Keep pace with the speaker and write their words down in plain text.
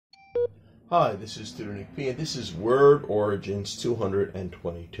Hi, this is Tutor and this is Word Origins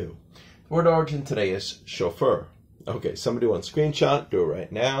 222. The word origin today is chauffeur. Okay, somebody wants a screenshot, do it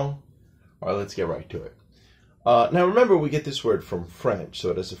right now. All right, let's get right to it. Now remember, we get this word from French,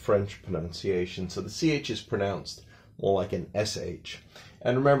 so it has a French pronunciation. So the CH is pronounced more like an SH.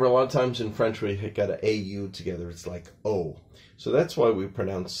 And remember, a lot of times in French, we got an AU together, it's like O. So that's why we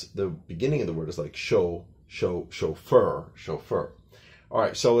pronounce the beginning of the word as like chauffeur. All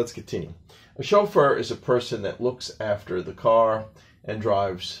right, so let's continue. A chauffeur is a person that looks after the car and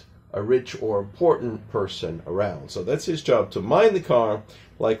drives a rich or important person around. So that's his job, to mind the car,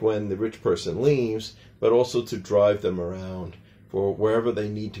 like when the rich person leaves, but also to drive them around for wherever they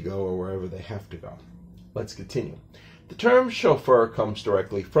need to go or wherever they have to go. Let's continue. The term chauffeur comes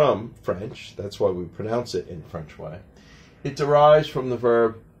directly from French. That's why we pronounce it in French way. It derives from the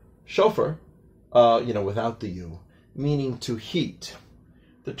verb chauffer, without the U, meaning to heat.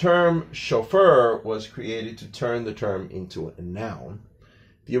 The term chauffeur was created to turn the term into a noun.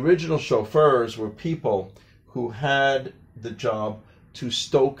 The original chauffeurs were people who had the job to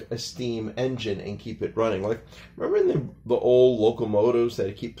stoke a steam engine and keep it running. Like, remember in the old locomotives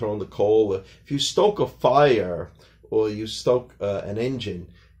that keep throwing the coal? If you stoke a fire or you stoke an engine,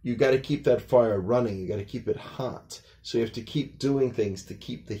 you got to keep that fire running. You got to keep it hot. So you have to keep doing things to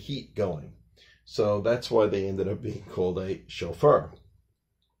keep the heat going. So that's why they ended up being called a chauffeur.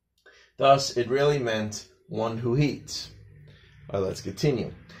 Thus, it really meant one who heats. All right, let's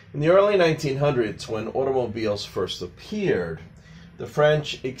continue. In the early 1900s, when automobiles first appeared, the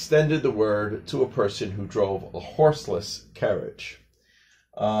French extended the word to a person who drove a horseless carriage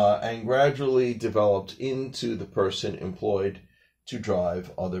and gradually developed into the person employed to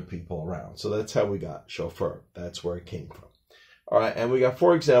drive other people around. So that's how we got chauffeur. That's where it came from. All right, and we got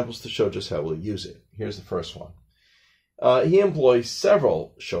 4 examples to show just how we'll use it. Here's the first one. He employs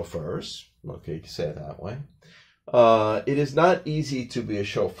several chauffeurs. Okay, you can say it that way. It is not easy to be a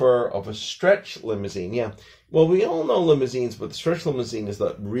chauffeur of a stretch limousine. Yeah, well, we all know limousines, but the stretch limousine is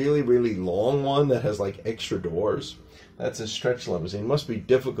that really, really long one that has like extra doors. That's a stretch limousine. It must be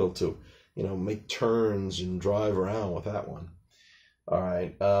difficult to, make turns and drive around with that one. All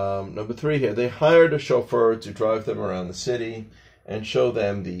right, number 3 here. They hired a chauffeur to drive them around the city and show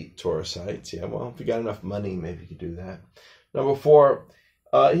them the tourist sites. Yeah, well, if you got enough money, maybe you could do that. Number 4,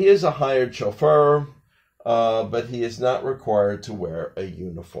 he is a hired chauffeur, but he is not required to wear a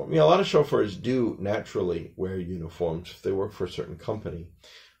uniform. A lot of chauffeurs do naturally wear uniforms if they work for a certain company,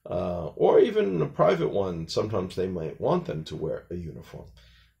 or even a private one. Sometimes they might want them to wear a uniform,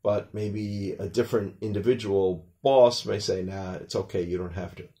 but maybe a different individual boss may say, nah, it's okay, you don't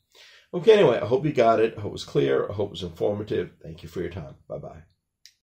have to. Okay, anyway, I hope you got it. I hope it was clear. I hope it was informative. Thank you for your time. Bye-bye.